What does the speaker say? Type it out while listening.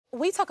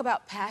we talk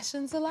about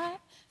passions a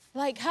lot.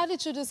 Like, how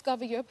did you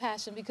discover your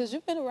passion? Because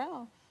you've been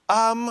around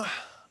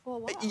for a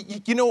while.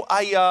 You know,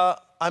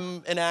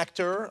 I'm an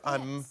actor. Yes.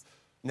 I'm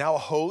now a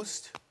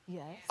host.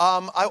 Yes.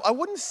 I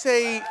wouldn't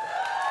say...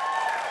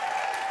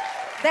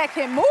 That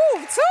can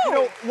move, too. You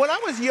know, when I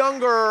was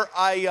younger,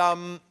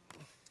 I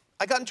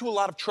got into a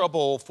lot of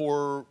trouble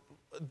for...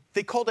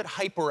 They called it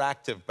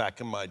hyperactive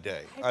back in my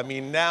day. I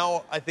mean,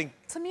 now I think...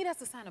 To me,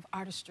 that's a sign of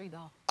artistry,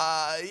 though.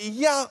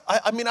 Yeah,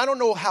 I mean, I don't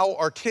know how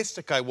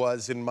artistic I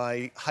was in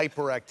my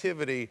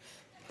hyperactivity,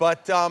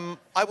 but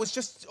I was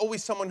just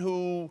always someone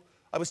who...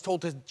 I was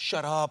told to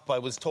shut up. I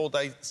was told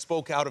I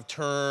spoke out of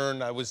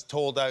turn. I was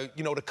told,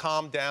 you know, to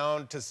calm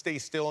down, to stay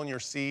still in your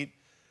seat.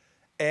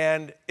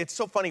 And it's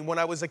so funny. When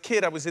I was a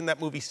kid, I was in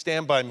that movie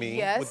Stand By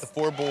Me with the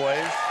 4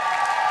 boys.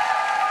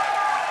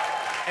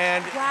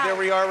 And there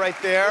we are right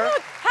there.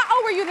 Look, how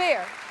old were you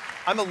there?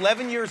 I'm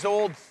 11 years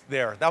old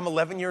there. I'm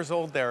 11 years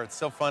old there. It's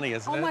so funny,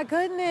 isn't it? Oh, my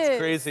goodness. It's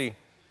crazy.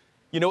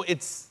 You know,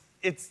 it's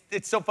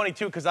so funny,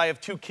 too, because I have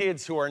 2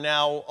 kids who are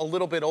now a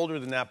little bit older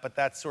than that, but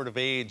that sort of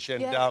age.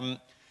 And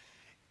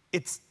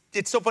it's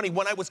so funny.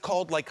 When I was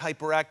called, like,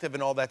 hyperactive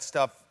and all that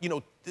stuff, you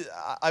know,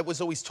 I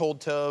was always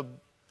told to,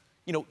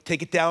 you know,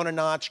 take it down a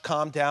notch,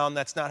 calm down.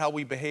 That's not how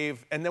we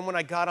behave. And then when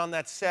I got on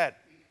that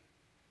set,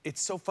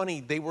 it's so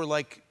funny. They were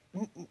like...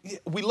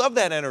 We love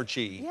that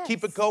energy. Yes.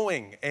 Keep it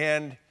going.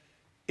 And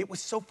it was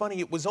so funny.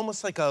 It was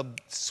almost like a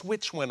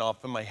switch went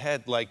off in my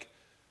head. Like,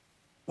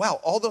 wow,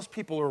 all those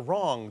people are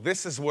wrong.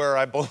 This is where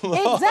I belong.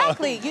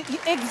 Exactly.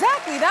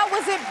 Exactly. That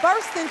was it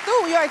bursting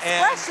through your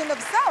expression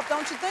of self,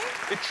 don't you think?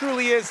 It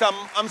truly is.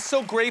 I'm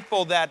so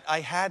grateful that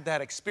I had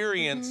that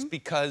experience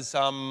because,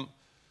 I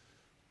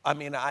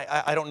mean,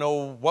 I don't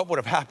know what would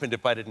have happened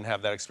if I didn't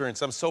have that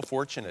experience. I'm so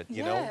fortunate,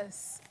 you know?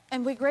 Yes.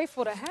 And we're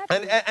grateful to have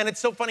you. And it's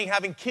so funny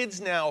having kids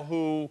now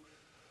who,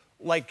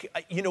 like,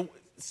 you know,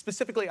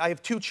 specifically, I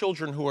have 2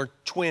 children who are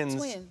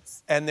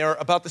twins. And they're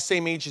about the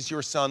same age as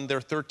your son. They're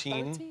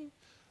 13.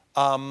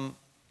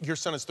 Your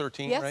son is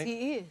 13, right? Yes,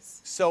 he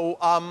is. So,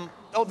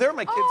 oh, there are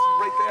my kids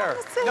right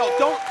there. No,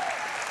 don't,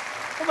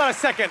 hold on a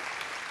second.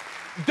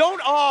 Don't,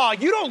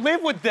 you don't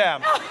live with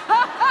them.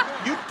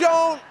 You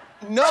don't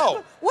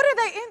know. What are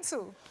they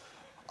into?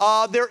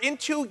 They're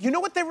into, you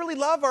know what they really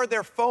love are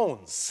their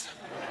phones.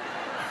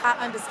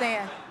 I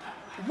understand.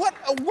 What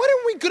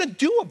are we gonna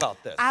do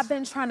about this? I've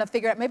been trying to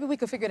figure out, maybe we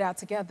could figure it out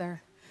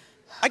together.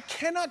 I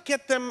cannot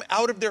get them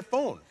out of their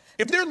phone.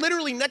 If they're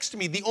literally next to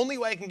me, the only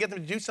way I can get them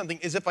to do something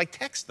is if I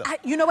text them.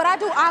 You know what I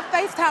do? I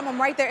FaceTime them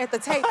right there at the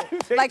table.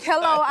 Like,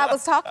 hello, I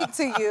was talking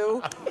to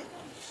you.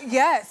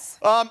 Yes.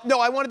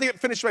 No, I wanted to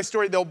finish my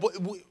story, though.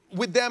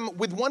 With them,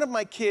 with one of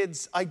my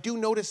kids, I do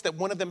notice that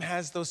one of them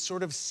has those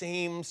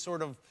same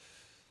sort of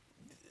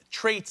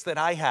traits that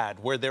I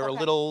had, where they're a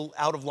little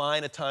out of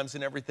line at times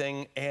and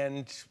everything,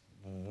 and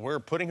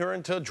we're putting her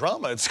into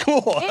drama at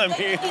school. I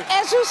mean,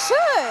 as you should.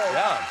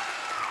 Yeah.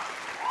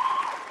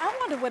 I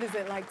wonder what is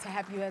it like to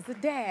have you as a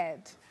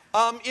dad?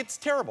 It's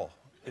terrible.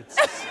 It's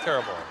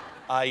terrible.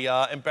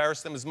 I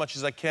embarrass them as much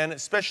as I can,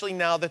 especially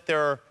now that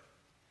they're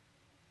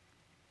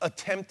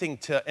attempting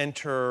to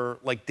enter,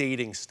 like,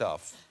 dating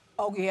stuff.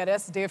 Oh, yeah,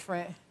 that's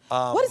different.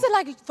 What is it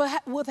like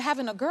with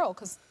having a girl?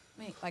 Because,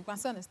 like, my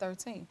son is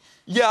 13.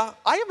 Yeah,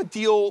 I have a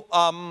deal.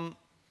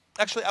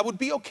 Actually, I would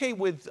be okay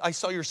with, I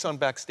saw your son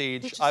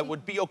backstage. I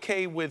would be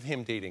okay with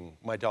him dating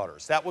my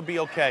daughters. That would be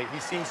okay. He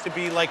seems to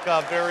be, like,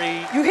 a very...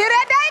 You hear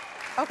that,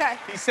 Dave? Okay.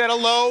 He said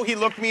hello, he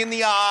looked me in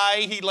the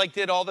eye, he, like,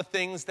 did all the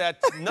things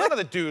that none of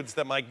the dudes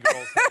that my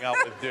girls hang out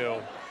with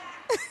do.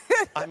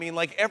 I mean,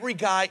 like, every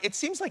guy, it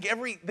seems like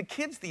the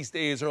kids these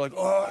days are like,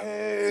 oh,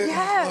 hey.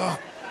 Yes.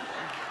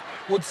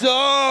 What's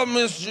up,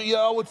 Mr.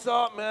 Yo, what's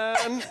up,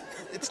 man?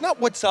 It's not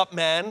what's up,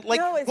 man. Like,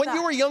 no, when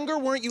you were younger,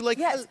 weren't you like,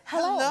 yes,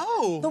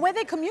 hello? The way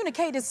they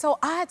communicate is so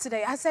odd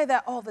today. I say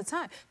that all the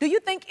time. Do you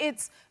think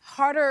it's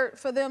harder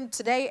for them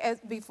today as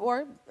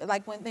before,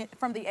 like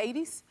from the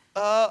 80s?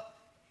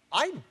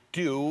 I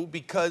do,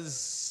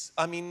 because,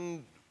 I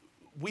mean,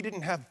 we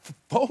didn't have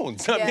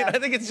phones. I mean, I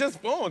think it's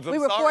just phones. We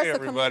were forced to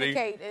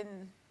communicate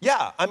and...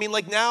 Yeah, I mean,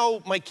 like,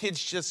 now my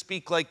kids just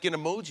speak, like, in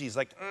emojis,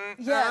 like,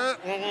 yeah.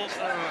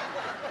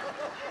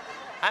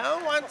 I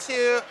don't want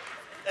to...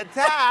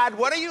 Dad,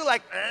 what are you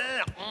like?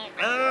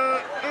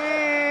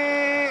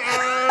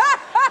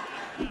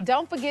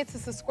 Don't forget to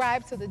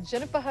subscribe to the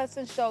Jennifer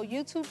Hudson Show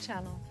YouTube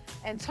channel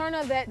and turn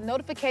on that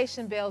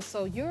notification bell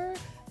so you're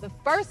the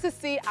first to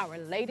see our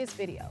latest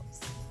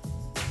videos.